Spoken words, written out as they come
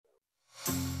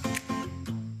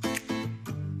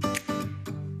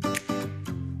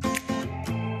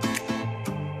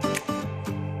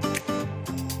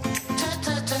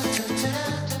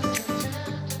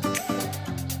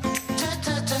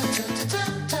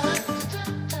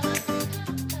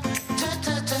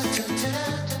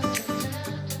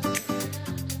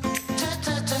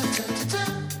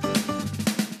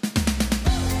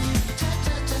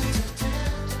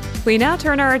We now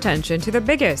turn our attention to the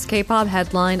biggest K-pop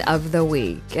headline of the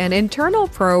week. An internal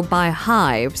probe by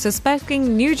HYBE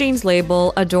suspecting New Jeans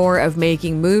label ADOR of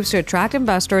making moves to attract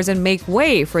investors and make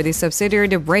way for the subsidiary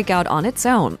to break out on its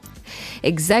own.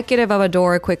 Executive of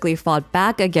ADOR quickly fought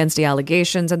back against the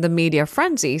allegations and the media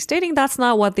frenzy, stating that's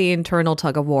not what the internal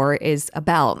tug-of-war is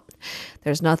about.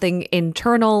 There's nothing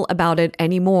internal about it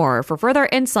anymore. For further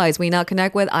insights, we now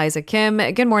connect with Issac Kim.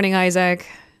 Good morning, Isaac.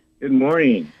 Good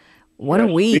morning. What a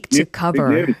week to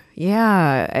cover.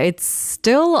 Yeah, it's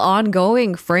still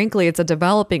ongoing. Frankly, it's a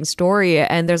developing story,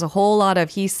 and there's a whole lot of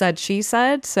he said, she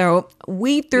said. So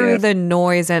weed through the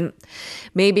noise and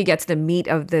maybe get to the meat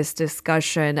of this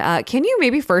discussion. Can you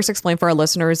maybe first explain for our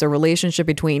listeners the relationship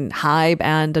between HYBE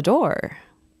and ADOR?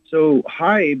 So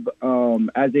HYBE,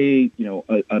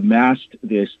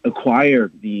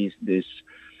 acquired these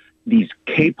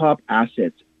K-pop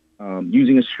assets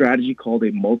using a strategy called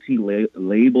a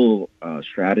multi-label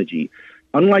strategy.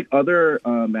 Unlike other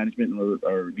management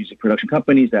or music production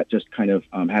companies that just kind of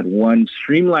had one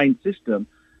streamlined system,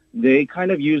 they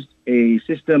kind of used a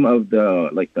system of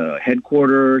the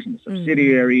headquarters and the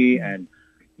subsidiary and,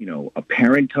 a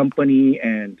parent company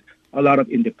and a lot of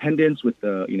independence with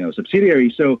the,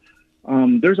 subsidiary. So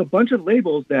there's a bunch of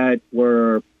labels that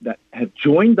have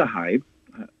joined the HYBE,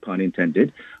 pun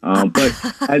intended. But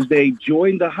as they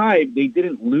joined the HYBE, they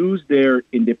didn't lose their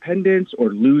independence or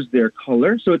lose their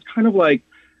color. So it's kind of like,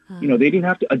 they didn't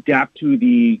have to adapt to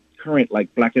the current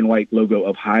black and white logo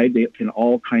of HYBE. They can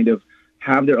all kind of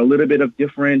have a little bit of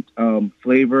different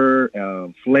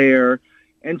flavor, flair.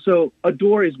 And so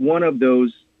ADOR is one of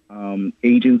those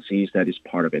agencies that is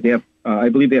part of it. They have, I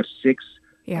believe they have 6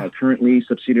 currently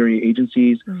subsidiary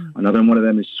agencies. Another one of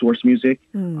them is Source Music.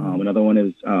 Another one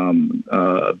is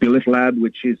Billet Lab,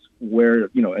 which is where,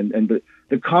 and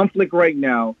the conflict right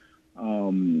now,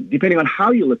 depending on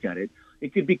how you look at it,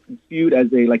 it could be viewed as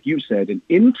like you said, an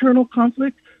internal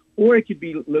conflict, or it could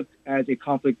be looked as a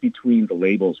conflict between the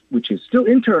labels, which is still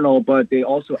internal, but they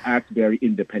also act very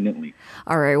independently.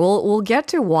 All right. Well, we'll get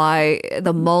to why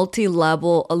the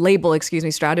multi-label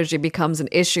strategy becomes an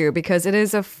issue, because it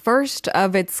is a first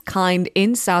of its kind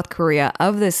in South Korea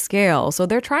of this scale. So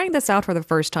they're trying this out for the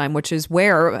first time, which is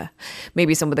where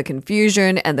maybe some of the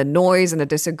confusion and the noise and the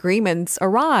disagreements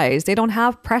arise. They don't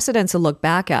have precedents to look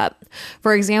back at.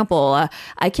 For example,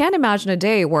 I can't imagine a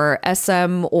day where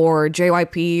SM or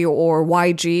JYP or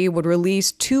YG would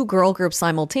release 2 girl groups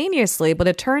simultaneously, but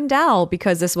it turned out,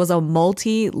 because this was a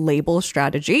multi-label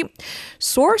strategy,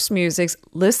 Source Music's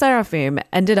Le Sserafim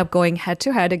ended up going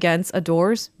head-to-head against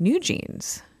ADOR's New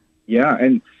Jeans. Yeah,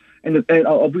 and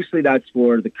obviously that's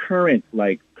for the current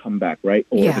comeback, right?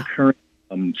 Or the current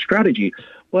strategy.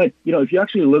 But, if you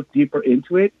actually look deeper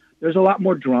into it, there's a lot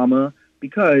more drama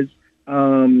because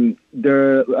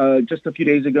just a few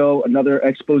days ago, another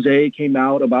expose came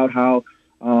out about how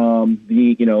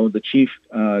the chief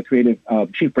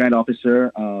chief brand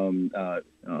officer, Min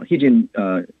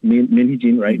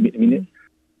Hee-jin, right?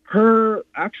 Her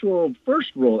actual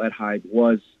first role at HYBE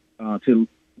was to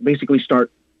basically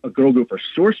start a girl group for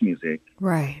Source Music,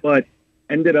 right? But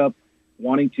ended up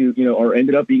wanting to,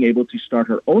 ended up being able to start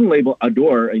her own label,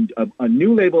 ADOR, a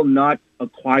new label not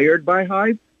acquired by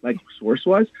HYBE like Source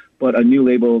was, but a new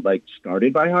label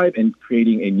started by HYBE and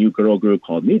creating a new girl group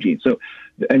called New Jeans. So,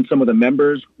 and some of the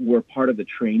members were part of the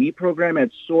trainee program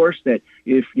at Source that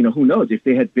if, who knows, if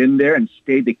they had been there and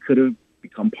stayed, they could have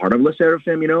become part of Le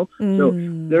Sserafim, So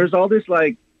there's all this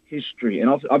history. And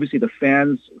also, obviously the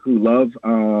fans who love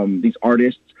these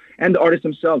artists and the artists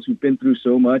themselves who've been through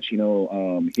so much,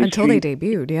 history. Until they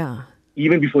debuted, yeah.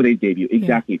 Even before they debut,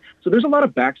 exactly. Yeah. So there's a lot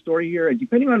of backstory here. And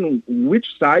depending on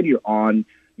which side you're on,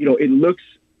 it looks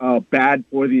bad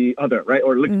for the other, right?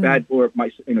 Or it looks bad for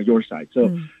your side.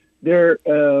 So there,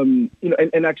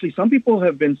 and actually some people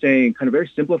have been saying, kind of very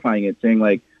simplifying it, saying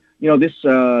this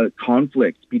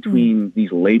conflict between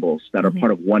these labels that are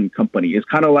part of one company is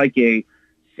kind of like a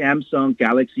Samsung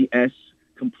Galaxy S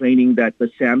complaining that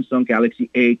the Samsung Galaxy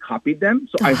A copied them.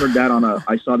 So I heard that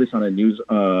I saw this on a news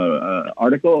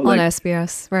article. On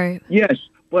SBS, right? Yes,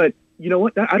 but you know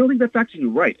what? I don't think that's actually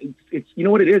right. It's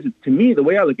what it is. To me, the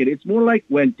way I look at it, it's more like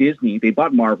when Disney, they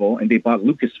bought Marvel and they bought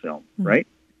Lucasfilm, right?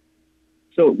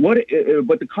 So but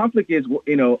the conflict is,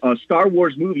 a Star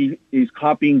Wars movie is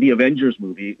copying the Avengers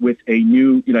movie with a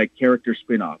new, character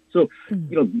spin-off. So,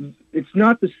 it's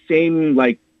not the same,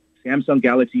 Samsung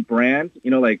Galaxy brand,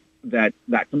 that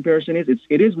comparison is.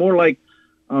 It is more like,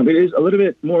 it is a little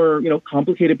bit more,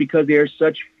 complicated because they are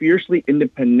such fiercely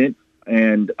independent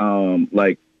and,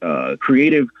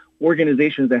 creative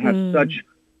organizations that have such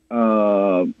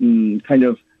kind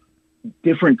of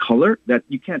different color that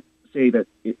you can't say that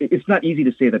it's not easy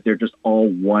to say that they're just all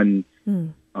one,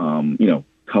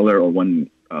 color or one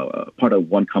part of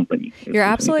one company. You're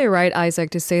absolutely right, Isaac,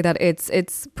 to say that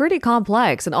it's pretty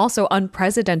complex and also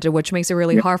unprecedented, which makes it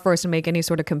really hard for us to make any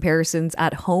sort of comparisons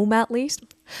at home, at least.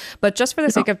 But just for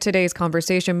the sake of today's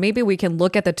conversation, maybe we can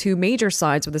look at the two major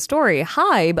sides of the story.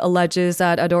 HYBE alleges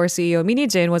that ADOR CEO Min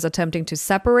Hee-jin was attempting to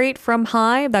separate from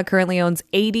HYBE, that currently owns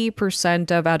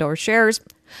 80% of ADOR shares,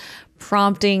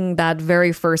 prompting that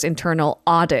very first internal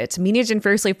audit. Min Hee-jin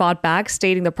fiercely fought back,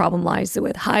 stating the problem lies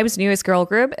with HYBE's newest girl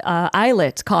group,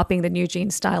 Islet, copying the new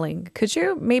jean styling. Could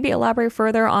you maybe elaborate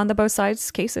further on the both sides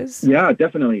cases? Yeah,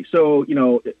 definitely. So,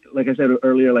 like I said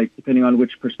earlier, like depending on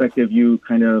which perspective you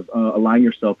kind of align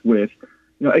yourself with,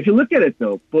 if you look at it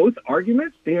though, both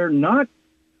arguments, they are not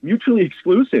mutually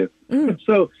exclusive.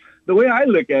 So the way I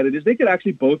look at it is they could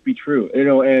actually both be true,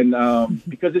 and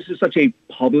because this is such a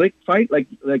public fight, like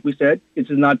we said, this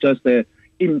is not just it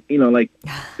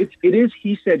is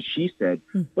he said, she said,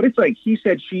 but it's like he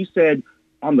said, she said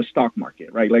on the stock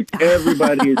market, right? Like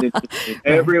everybody is interested,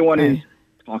 everyone is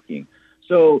talking.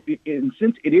 So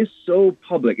since it is so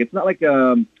public, it's not like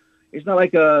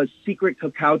a secret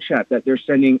cacao chat that they're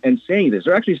sending and saying this.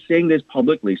 They're actually saying this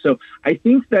publicly. So I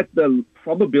think that the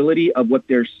probability of what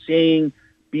they're saying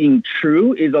being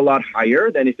true is a lot higher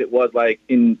than if it was like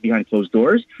in behind closed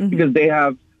doors, because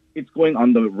it's going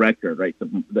on the record, right?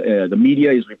 The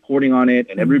media is reporting on it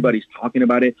and everybody's talking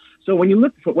about it. So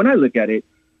when I look at it,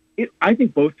 I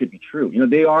think both could be true.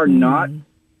 They are not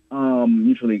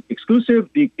mutually exclusive.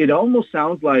 It almost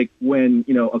sounds like when,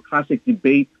 a classic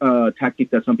debate tactic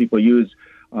that some people use,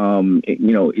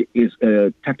 is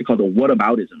a tactic called the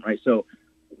whataboutism, right? So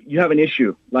you have an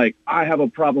issue, like I have a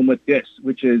problem with this,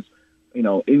 which is,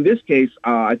 in this case,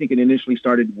 I think it initially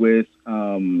started with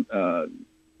the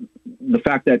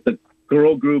fact that the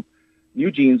girl group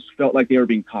New Jeans felt like they were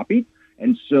being copied.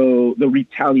 And so the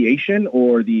retaliation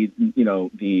or the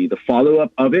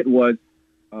follow-up of it was,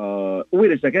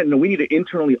 wait a second, no, we need to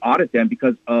internally audit them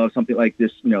because of something like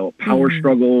this, power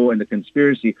struggle and the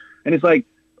conspiracy. And it's like,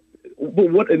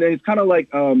 what? And then it's kind of like,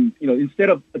 instead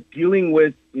of dealing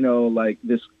with, like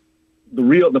this,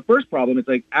 the first problem, it's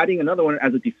like adding another one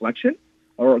as a deflection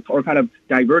or kind of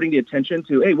diverting the attention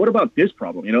to, hey, what about this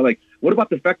problem? What about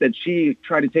the fact that she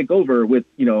tried to take over with,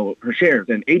 her shares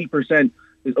and 80%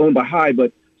 is owned by HYBE,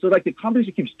 but so like the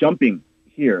competition keeps jumping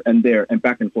here and there and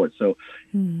back and forth. So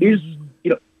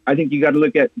I think you got to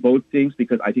look at both things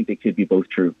because I think they could be both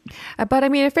true. But I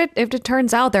mean, if it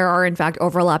turns out there are in fact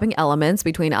overlapping elements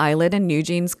between Islet and New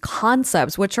Jeans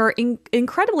concepts, which are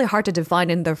incredibly hard to define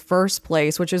in the first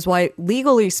place, which is why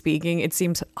legally speaking, it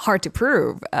seems hard to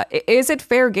prove. Is it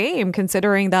fair game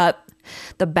considering that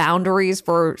the boundaries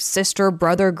for sister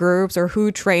brother groups or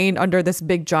who trained under this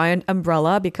big giant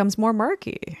umbrella becomes more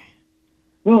murky?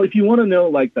 Well, if you want to know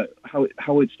like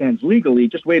how it stands legally,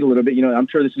 just wait a little bit. I'm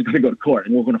sure this is going to go to court,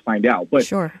 and we're going to find out. But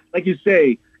sure, like you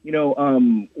say,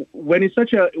 when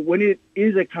it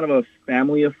is a kind of a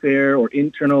family affair or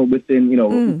internal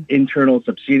within internal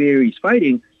subsidiaries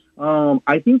fighting,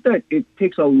 I think that it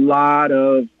takes a lot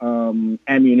of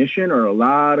ammunition or a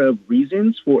lot of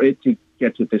reasons for it to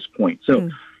get to this point. So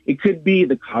it could be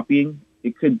the copying.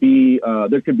 It could be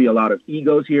there could be a lot of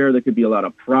egos here. There could be a lot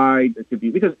of pride. There could be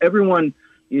because everyone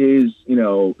is,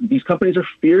 these companies are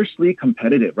fiercely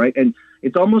competitive, right? And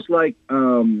it's almost like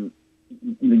when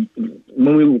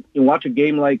we watch a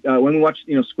game like when we watch,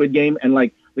 Squid Game and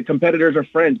like the competitors are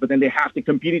friends, but then they have to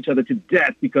compete each other to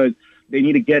death because they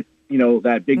need to get,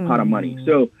 that big pot of money.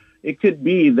 So it could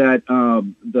be that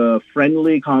the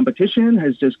friendly competition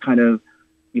has just kind of,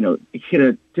 hit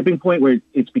a tipping point where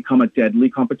it's become a deadly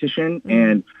competition.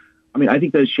 And I mean, I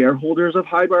think the shareholders of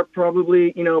HYBE are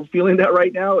probably, feeling that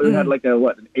right now. It had like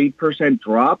an 8%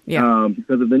 drop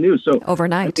because of the news. So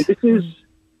overnight, this is,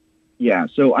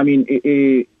 So I mean,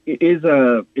 it is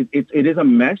a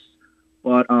mess,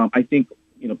 but I think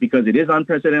because it is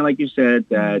unprecedented, like you said,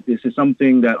 that this is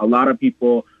something that a lot of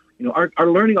people, are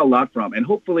learning a lot from, and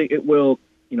hopefully it will,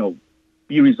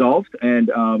 be resolved. And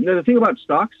the thing about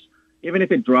stocks, even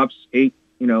if it drops 8,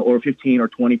 or 15 or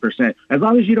 20%, as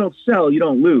long as you don't sell, you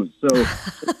don't lose.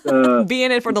 So be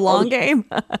in it for the long game.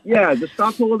 The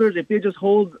stockholders, if they just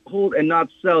hold and not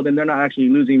sell, then they're not actually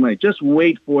losing money. Just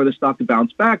wait for the stock to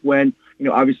bounce back when,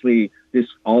 obviously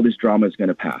all this drama is going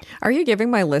to pass. Are you giving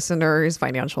my listeners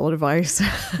financial advice?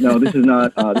 No, this is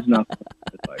not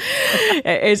advice.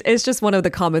 It's just one of the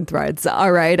common threads.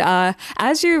 All right.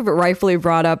 As you've rightfully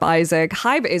brought up, Isaac,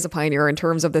 HYBE is a pioneer in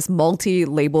terms of this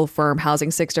multi-label firm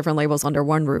housing 6 different labels under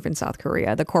one roof in South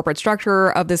Korea. The corporate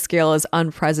structure of this scale is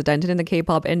unprecedented in the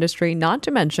K-pop industry. Not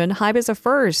to mention, HYBE is a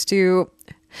first to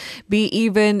be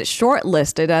even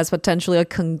shortlisted as potentially a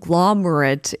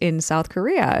conglomerate in South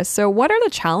Korea. So what are the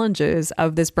challenges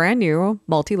of this brand new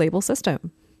multi-label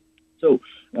system? So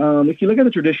if you look at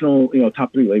the traditional,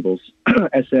 top three labels,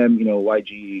 SM,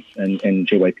 YG, and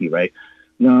JYP, right?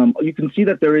 You can see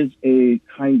that there is a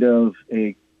kind of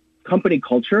a company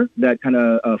culture that kind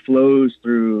of flows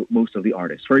through most of the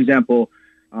artists. For example,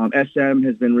 SM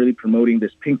has been really promoting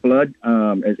this pink blood,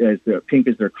 as the pink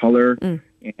is their color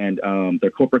and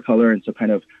their corporate color. And so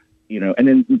kind of, and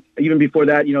then even before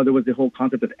that, there was the whole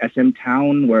concept of SM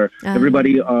Town where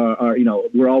everybody are,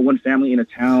 we're all one family in a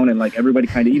town. And like everybody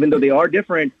kind of, even though they are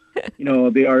different,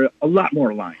 they are a lot more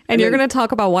aligned. And you're going to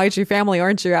talk about YG family,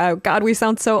 aren't you? Oh, God, we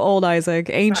sound so old, Isaac.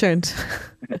 Ancient.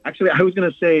 Actually, I was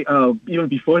going to say, even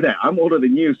before that, I'm older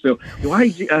than you. So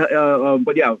YG,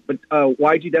 but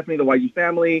YG, definitely the YG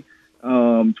family,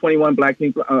 21,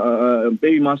 Blackpink,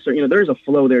 Baby Monster, there's a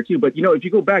flow there too. But, if you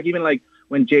go back, even like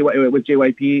when with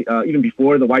JYP, even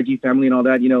before the YG family and all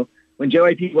that, when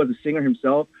JYP was a singer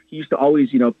himself, he used to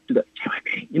always, do the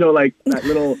JYP, like that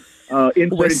little insert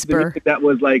into the music that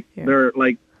was like their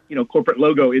like, corporate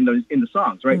logo in the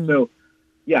songs, right? So,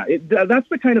 yeah, that's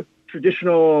the kind of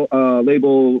traditional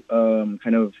label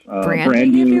kind of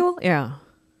branding, if you will.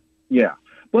 Yeah.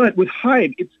 But with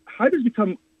HYBE, HYBE has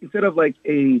become, instead of like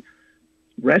a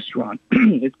restaurant,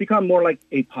 it's become more like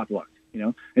a potluck,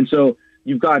 And so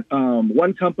you've got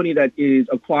one company that is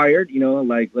acquired,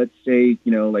 like let's say,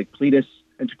 like Pledis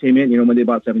Entertainment, when they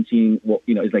bought 17,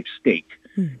 is like steak.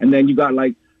 And then you got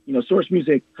like, Source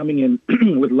Music coming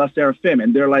in with La Seraphim,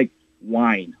 and they're like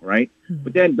wine, right?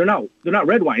 But then they're not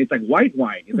red wine. It's like white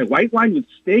wine. It's like white wine with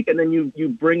steak, and then you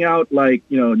bring out like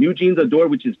New Jeans Adore,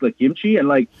 which is like kimchi, and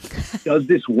like, does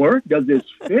this work? Does this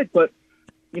fit? But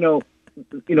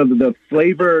the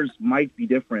flavors might be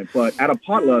different. But at a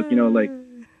potluck, like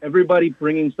everybody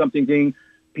bringing something.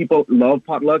 People love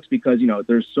potlucks because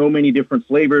there's so many different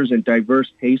flavors and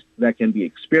diverse tastes that can be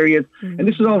experienced, and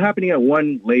this is all happening at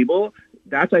one label.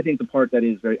 That's, I think, the part that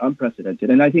is very unprecedented.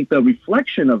 And I think the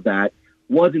reflection of that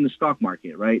was in the stock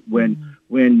market, right? When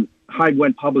HYBE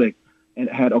went public and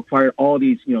had acquired all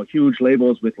these, huge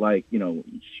labels with like,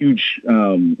 huge,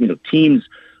 teams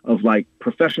of like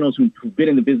professionals who've been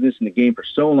in the business in the game for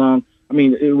so long. I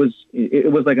mean, it was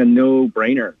like a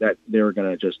no-brainer that they were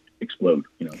going to just explode,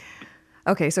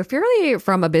 Okay, so purely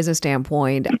from a business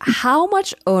standpoint, how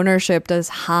much ownership does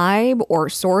HYBE or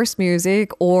Source Music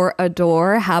or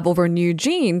ADOR have over New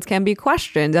Jeans can be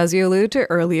questioned. As you alluded to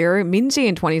earlier, Minji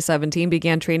in 2017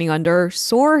 began training under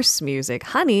Source Music.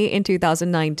 Honey in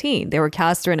 2019. They were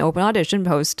cast through an open audition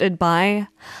hosted by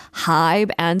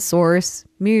HYBE and Source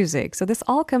Music. So this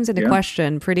all comes into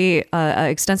question. Pretty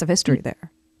extensive history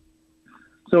there.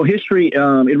 So history, it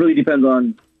really depends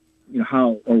on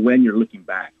how or when you're looking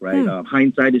back, right?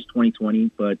 Hindsight is 2020,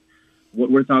 but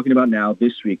what we're talking about now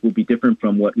this week will be different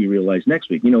from what we realize next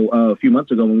week. A few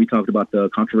months ago when we talked about the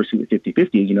controversy with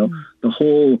 50/50, the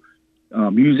whole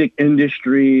music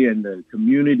industry and the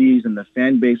communities and the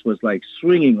fan base was like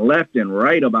swinging left and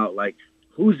right about like,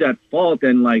 who's at fault?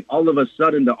 And like all of a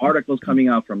sudden the articles coming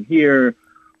out from here,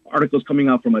 articles coming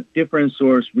out from a different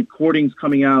source, recordings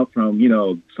coming out from,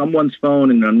 someone's phone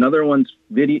and another one's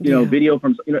video, video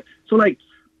from, so like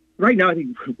right now, I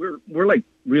think we're like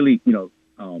really,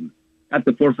 at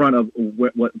the forefront of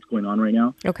what's going on right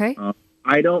now. Okay.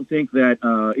 I don't think that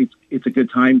it's a good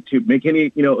time to make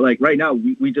any, like right now,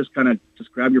 we just kind of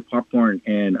just grab your popcorn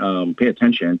and pay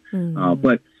attention.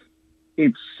 But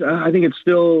it's, I think it's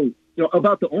still,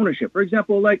 about the ownership. For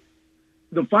example, like,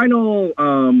 the final,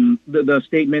 the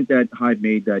statement that HYBE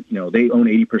made that, they own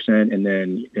 80% and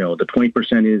then, the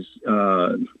 20% is,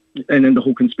 and then the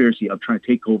whole conspiracy of trying to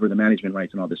take over the management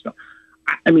rights and all this stuff.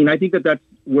 I mean, I think that that's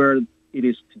where it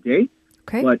is today.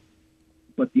 Okay. But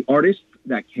the artists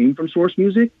that came from Source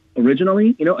Music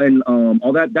originally, and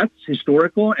all that's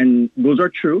historical and those are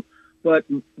true. But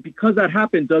because that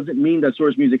happened doesn't mean that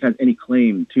Source Music has any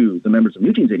claim to the members of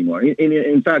New Jeans anymore.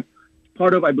 In fact,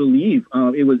 part of, I believe,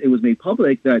 it was made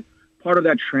public that part of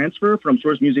that transfer from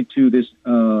Source Music to this,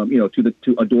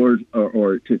 to ADOR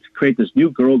or to create this new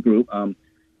girl group,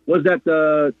 was that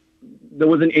there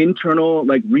was an internal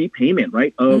like repayment,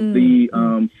 right, of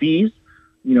the fees,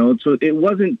 so it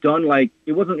wasn't done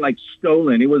it wasn't like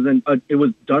stolen. It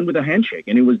was done with a handshake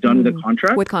and it was done with a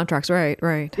contract. With contracts, right.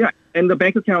 Yeah, and the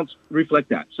bank accounts reflect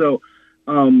that. So.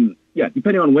 Yeah,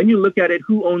 depending on when you look at it,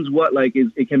 who owns what,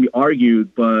 it can be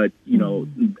argued, but,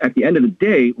 at the end of the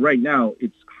day, right now,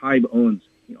 it's HYBE owns,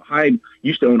 HYBE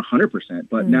used to own 100%,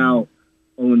 but now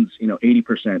owns,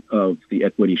 80% of the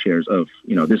equity shares of,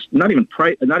 this, not even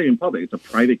public, it's a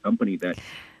private company that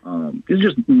It's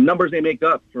just numbers they make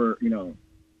up for,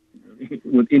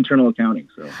 with internal accounting.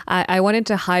 So I went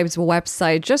into HYBE's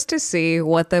website just to see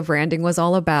what the branding was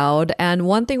all about. And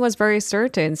one thing was very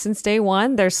certain. Since day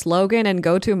one, their slogan and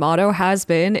go-to motto has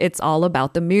been, it's all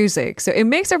about the music. So it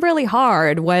makes it really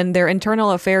hard when their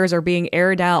internal affairs are being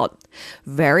aired out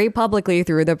very publicly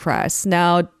through the press.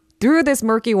 Now, through this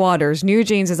murky waters, New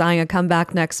Jeans is eyeing a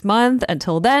comeback next month.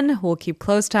 Until then, we'll keep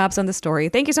close tabs on the story.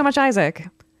 Thank you so much, Issac.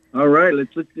 all right,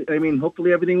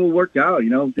 hopefully everything will work out.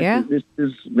 This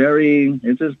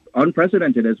is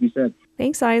unprecedented, as we said.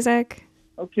 Thanks, Issac.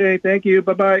 Okay, thank you.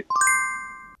 Bye-bye.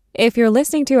 If you're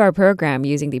listening to our program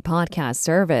using the podcast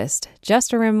service,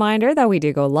 just a reminder that we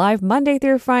do go live Monday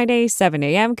through Friday, 7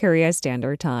 a.m. Korea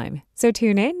Standard Time. So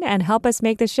tune in and help us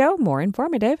make the show more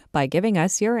informative by giving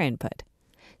us your input.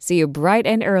 See you bright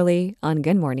and early on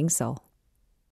Good Morning Seoul.